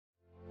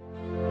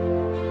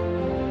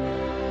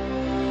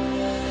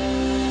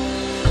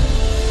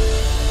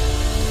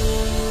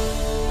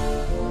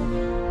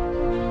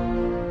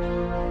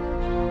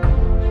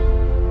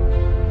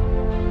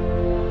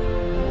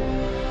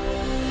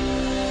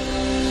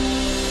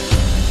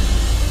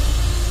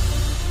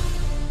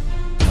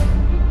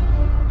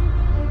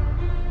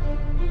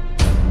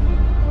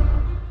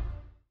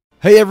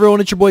Hey everyone,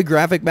 it's your boy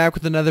Graphic back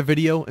with another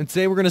video, and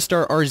today we're going to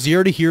start our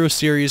Zero to Hero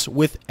series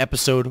with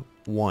episode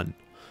 1.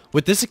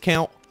 With this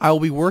account, I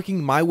will be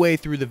working my way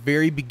through the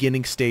very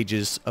beginning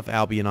stages of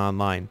Albion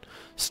Online,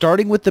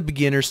 starting with the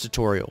beginner's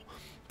tutorial.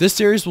 This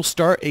series will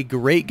start a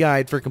great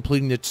guide for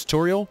completing the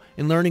tutorial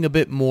and learning a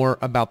bit more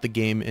about the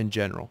game in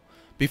general.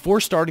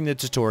 Before starting the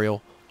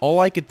tutorial,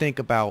 all I could think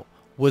about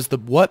was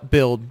what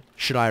build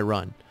should I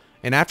run.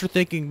 And after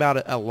thinking about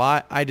it a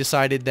lot, I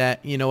decided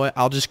that, you know what,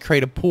 I'll just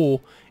create a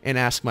pool and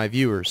ask my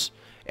viewers.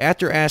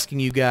 After asking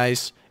you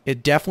guys,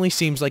 it definitely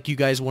seems like you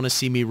guys want to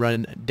see me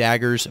run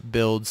daggers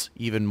builds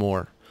even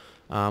more.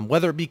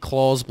 Whether it be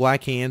claws,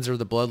 black hands, or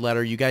the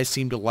bloodletter, you guys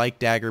seem to like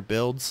dagger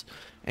builds.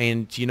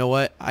 And you know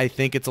what, I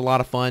think it's a lot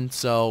of fun,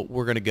 so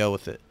we're going to go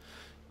with it.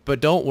 But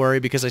don't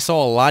worry, because I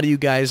saw a lot of you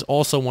guys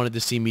also wanted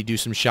to see me do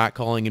some shot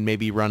calling and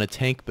maybe run a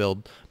tank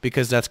build,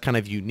 because that's kind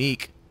of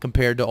unique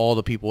compared to all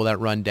the people that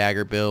run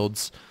dagger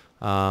builds.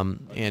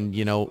 And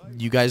you know,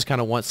 you guys kind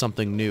of want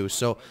something new.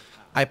 So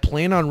I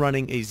plan on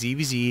running a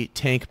ZVZ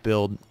tank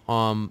build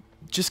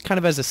just kind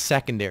of as a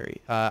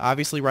secondary.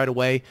 Obviously right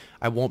away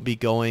I won't be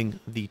going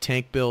the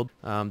tank build.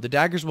 The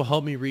daggers will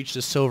help me reach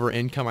the silver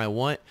income I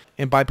want,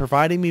 and by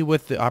providing me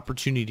with the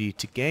opportunity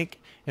to gank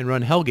and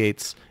run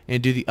Hellgates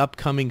and do the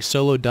upcoming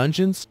solo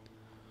dungeons,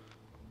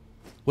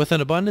 with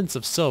an abundance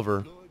of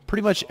silver,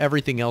 pretty much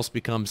everything else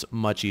becomes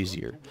much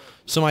easier.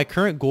 So my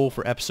current goal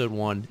for episode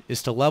 1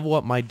 is to level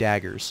up my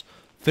daggers,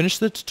 finish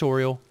the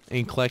tutorial,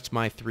 and collect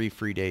my 3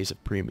 free days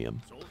of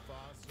premium.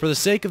 For the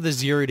sake of the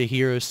Zero to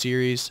Hero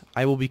series,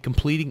 I will be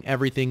completing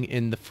everything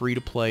in the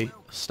free-to-play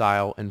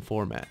style and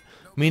format,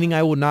 meaning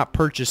I will not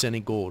purchase any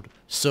gold,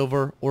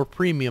 silver, or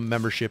premium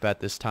membership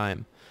at this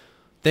time.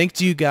 Thanks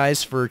to you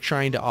guys for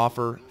trying to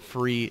offer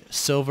free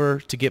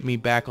silver to get me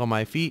back on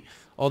my feet,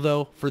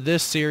 although for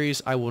this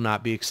series I will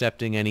not be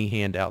accepting any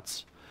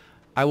handouts.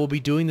 I will be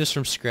doing this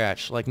from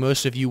scratch like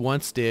most of you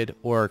once did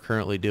or are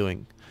currently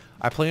doing.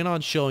 I plan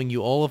on showing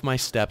you all of my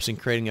steps in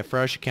creating a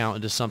fresh account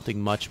into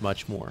something much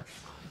more.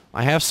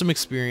 I have some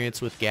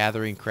experience with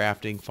gathering,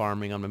 crafting,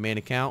 farming on my main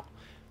account.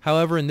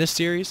 However, in this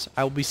series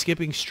I will be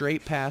skipping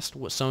straight past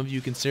what some of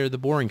you consider the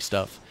boring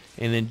stuff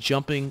and then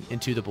jumping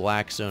into the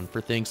black zone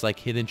for things like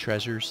hidden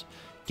treasures,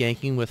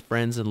 ganking with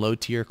friends in low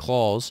tier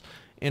claws,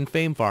 and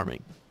fame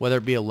farming, whether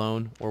it be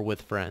alone or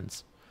with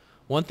friends.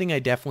 One thing I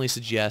definitely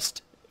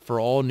suggest for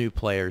all new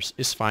players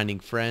is finding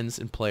friends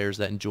and players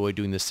that enjoy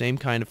doing the same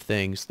kind of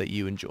things that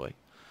you enjoy.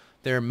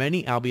 There are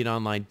many Albion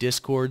Online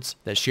Discords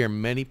that share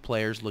many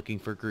players looking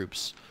for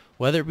groups.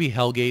 Whether it be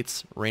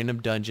Hellgates,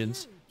 random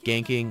dungeons,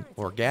 ganking,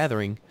 or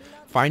gathering,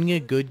 finding a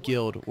good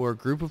guild or a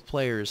group of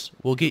players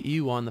will get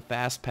you on the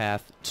fast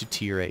path to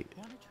tier 8.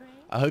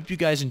 I hope you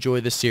guys enjoy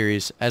this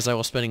series, as I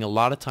will spending a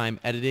lot of time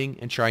editing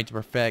and trying to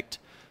perfect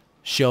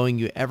showing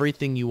you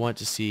everything you want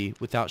to see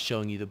without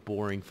showing you the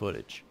boring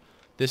footage.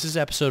 This is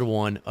episode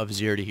 1 of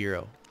Zero to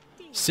Hero.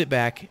 Sit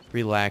back,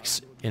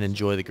 relax, and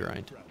enjoy the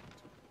grind.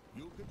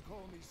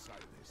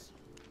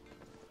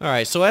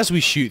 Alright, so as we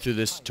shoot through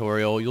this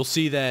tutorial, you'll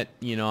see that,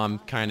 you know, I'm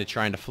kind of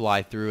trying to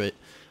fly through it.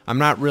 I'm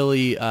not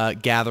really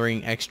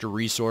gathering extra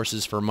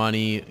resources for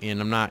money, and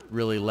I'm not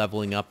really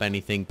leveling up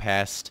anything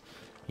past,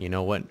 you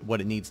know, what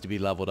it needs to be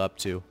leveled up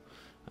to.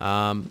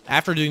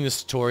 After doing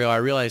this tutorial, I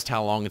realized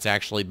how long it's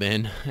actually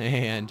been,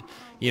 and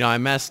you know, I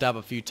messed up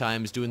a few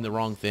times doing the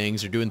wrong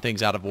things or doing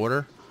things out of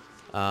order.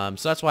 So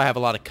that's why I have a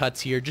lot of cuts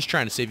here, just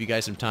trying to save you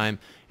guys some time.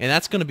 And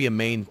that's going to be a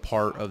main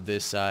part of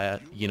this,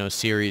 you know,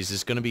 series,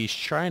 is going to be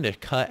trying to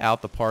cut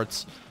out the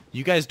parts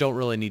you guys don't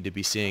really need to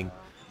be seeing.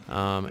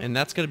 And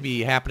that's going to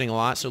be happening a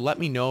lot. So let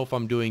me know if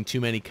I'm doing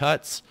too many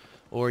cuts,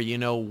 or you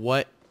know,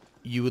 what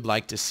you would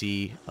like to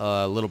see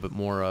a little bit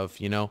more of.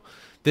 You know,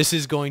 this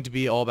is going to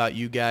be all about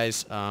you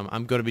guys.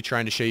 I'm going to be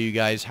trying to show you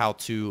guys how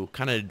to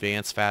kind of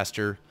advance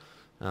faster.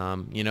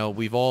 You know,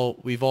 we've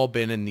all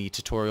been in the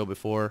tutorial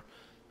before.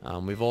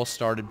 We've all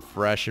started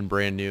fresh and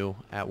brand new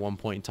at one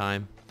point in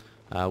time.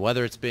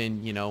 Whether it's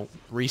been, you know,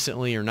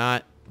 recently or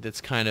not,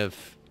 that's kind of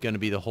going to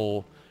be the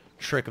whole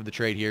trick of the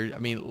trade here. I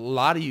mean, a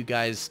lot of you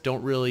guys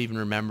don't really even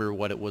remember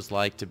what it was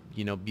like to,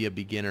 you know, be a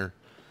beginner.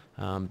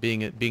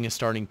 Being a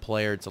starting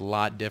player, it's a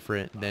lot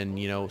different than,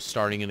 you know,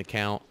 starting an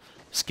account,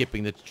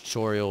 skipping the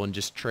tutorial, and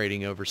just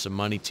trading over some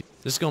money.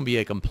 This is going to be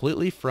a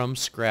completely from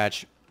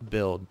scratch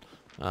build.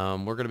 We're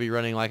going to be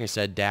running, like I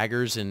said,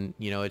 daggers and,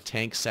 you know, a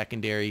tank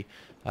secondary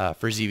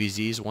for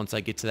ZVZs once I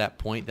get to that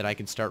point that I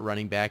can start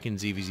running back in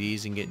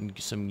ZVZs and getting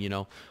some, you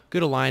know,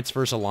 good alliance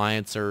versus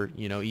alliance, or,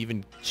 you know,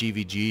 even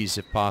GVGs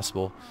if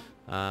possible.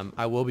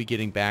 I will be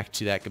getting back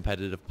to that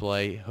competitive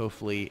play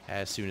hopefully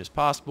as soon as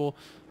possible.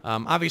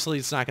 Obviously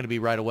it's not going to be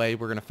right away.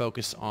 We're going to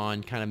focus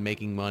on kind of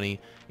making money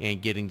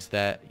and getting to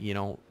that, you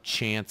know,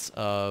 chance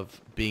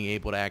of being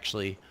able to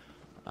actually,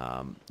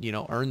 you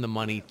know, earn the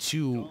money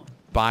to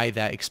buy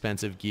that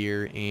expensive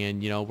gear.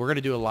 And, you know, we're going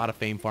to do a lot of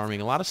fame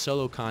farming, a lot of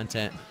solo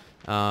content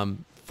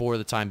for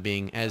the time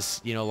being,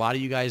 as, you know, a lot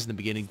of you guys in the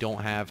beginning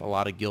don't have a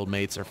lot of guild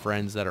mates or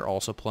friends that are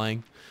also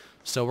playing.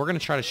 So we're going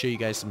to try to show you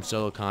guys some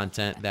solo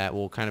content that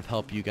will kind of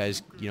help you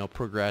guys, you know,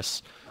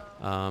 progress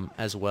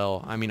as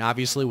well. I mean,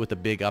 obviously with the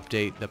big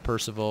update, the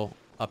Percival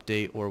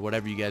update, or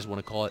whatever you guys want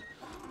to call it,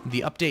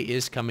 the update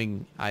is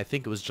coming, I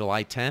think it was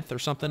July 10th or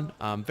something,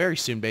 very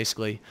soon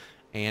basically,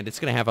 and it's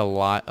going to have a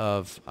lot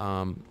of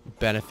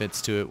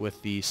benefits to it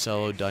with the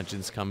solo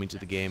dungeons coming to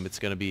the game. It's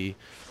going to be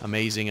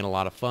amazing and a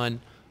lot of fun.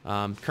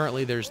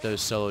 Currently there's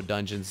those solo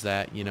dungeons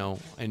that, you know,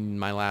 in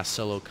my last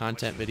solo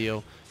content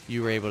video,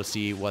 you were able to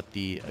see what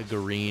the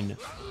green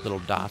little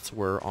dots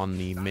were on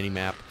the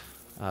minimap.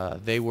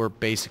 They were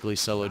basically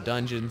solo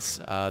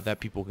dungeons that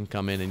people can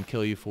come in and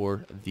kill you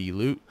for the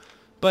loot.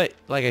 But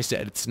like I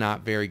said, it's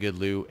not very good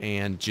loot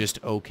and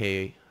just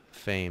okay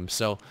fame.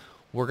 So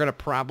we're going to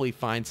probably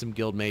find some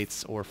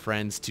guildmates or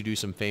friends to do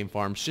some fame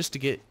farms just to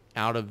get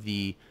out of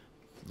the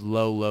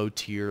low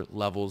tier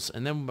levels.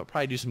 And then we'll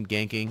probably do some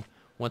ganking.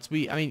 I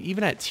mean,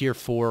 even at tier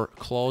 4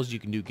 claws, you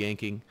can do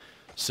ganking.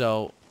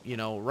 So, you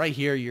know, right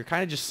here, you're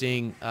kind of just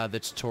seeing the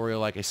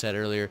tutorial, like I said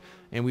earlier.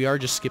 And we are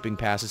just skipping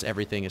past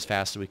everything as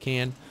fast as we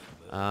can.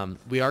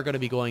 We are going to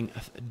be going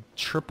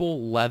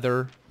triple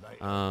leather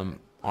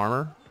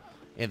armor.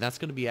 And that's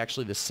going to be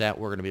actually the set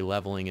we're going to be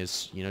leveling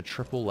is, you know,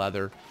 triple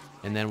leather.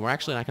 And then we're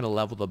actually not going to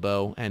level the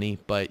bow any,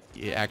 but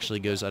it actually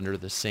goes under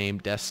the same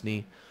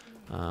destiny.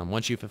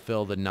 Once you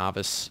fulfill the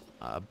novice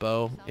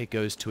bow, it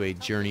goes to a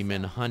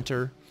journeyman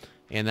hunter.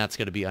 And that's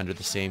going to be under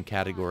the same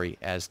category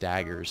as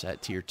daggers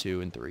at tier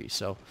 2 and 3.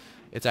 So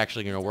it's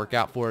actually going to work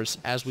out for us.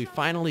 As we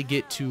finally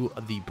get to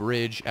the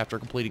bridge after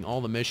completing all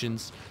the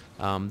missions,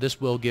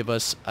 this will give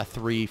us a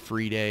 3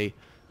 free day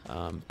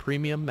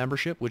premium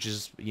membership, which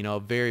is, you know, a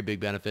very big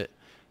benefit.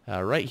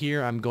 Right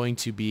here, I'm going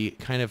to be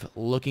kind of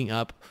looking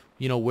up,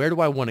 you know, where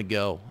do I want to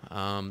go?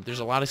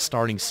 There's a lot of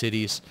starting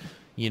cities,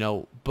 you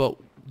know, but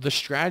the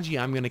strategy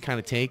I'm going to kind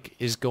of take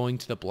is going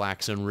to the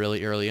Black Zone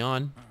really early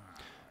on.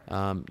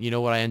 You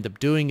know, what I end up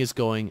doing is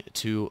going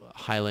to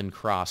Highland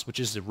Cross, which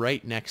is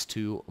right next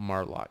to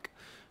Martlock.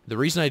 The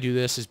reason I do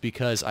this is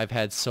because I've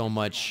had so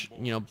much,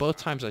 you know, both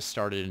times I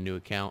started a new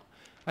account,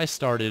 I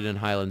started in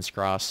Highlands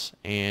Cross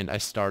and I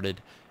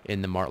started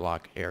in the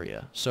Martlock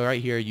area. So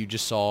right here you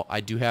just saw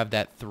I do have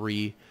that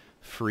 3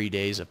 free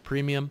days of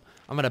premium.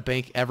 I'm going to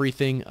bank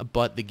everything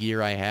but the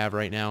gear I have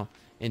right now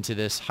into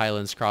this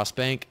Highlands Cross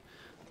bank.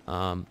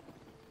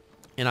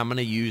 And I'm going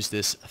to use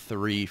this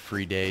 3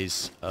 free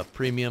days of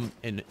premium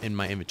in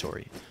my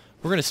inventory.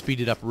 We're going to speed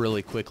it up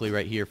really quickly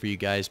right here for you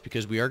guys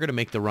because we are going to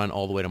make the run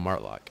all the way to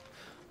Martlock.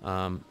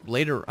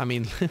 Later, I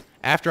mean,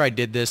 after I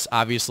did this,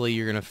 obviously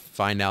you're going to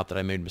find out that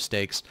I made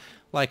mistakes,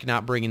 like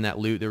not bringing that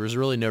loot. There was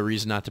really no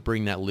reason not to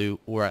bring that loot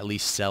or at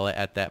least sell it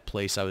at that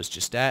place I was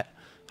just at,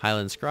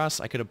 Highlands Cross.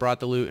 I could have brought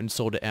the loot and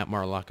sold it at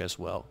Martlock as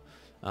well.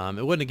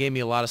 It wouldn't have gave me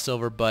a lot of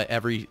silver, but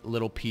every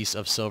little piece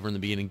of silver in the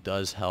beginning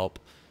does help.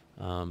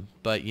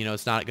 But, you know,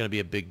 it's not going to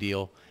be a big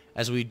deal.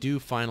 As we do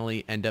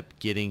finally end up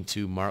getting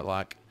to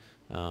Martlock,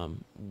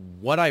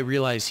 what I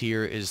realize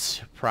here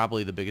is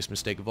probably the biggest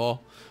mistake of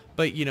all.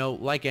 But, you know,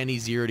 like any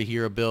Zero to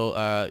Hero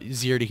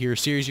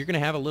series, you're going to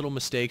have a little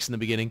mistakes in the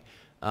beginning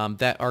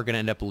that are going to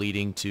end up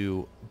leading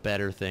to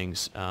better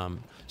things.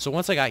 So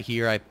once I got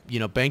here, I, you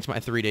know, banked my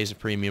 3 days of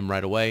premium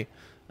right away.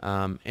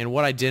 And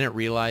what I didn't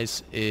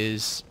realize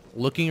is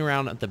looking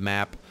around at the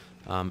map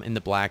in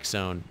the Black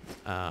Zone,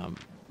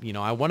 you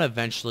know, I want to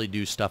eventually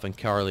do stuff in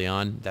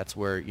Carleon. That's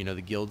where, you know,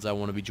 the guilds I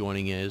want to be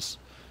joining is.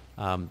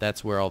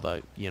 That's where all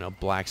the, you know,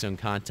 Black Zone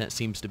content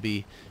seems to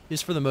be,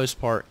 is for the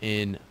most part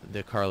in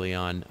the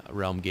Carleon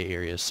Realm Gate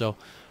area. So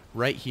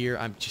right here,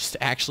 I'm just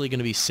actually going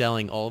to be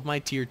selling all of my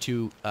tier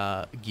 2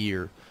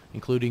 gear,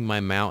 including my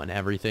mount and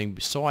everything,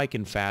 so I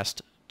can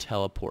fast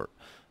teleport.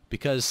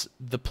 Because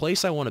the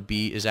place I want to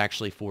be is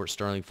actually Fort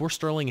Sterling. Fort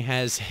Sterling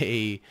has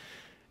a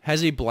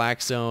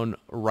Black Zone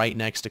right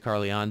next to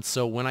Carleon.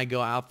 So when I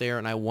go out there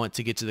and I want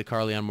to get to the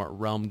Carleon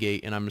Realm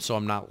Gate and I'm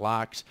not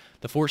locked,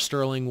 the Fort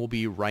Sterling will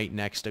be right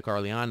next to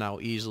Carleon.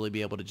 I'll easily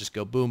be able to just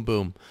go boom,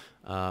 boom.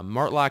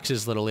 Martlock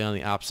is literally on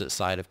the opposite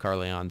side of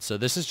Carleon. So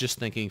this is just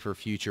thinking for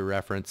future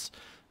reference.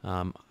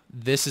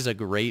 This is a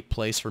great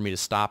place for me to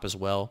stop as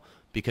well,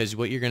 because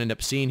what you're going to end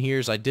up seeing here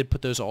is I did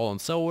put those all on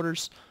sell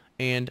orders,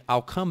 and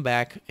I'll come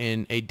back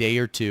in a day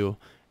or two,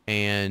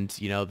 and,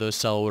 you know, those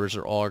sell orders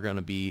are all going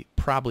to be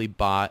probably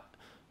bought,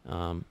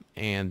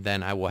 and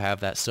then I will have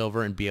that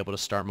silver and be able to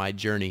start my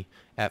journey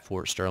at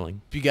Fort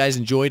Sterling. If you guys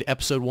enjoyed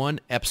episode 1,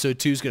 episode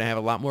 2 is going to have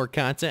a lot more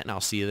content, and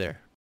I'll see you there.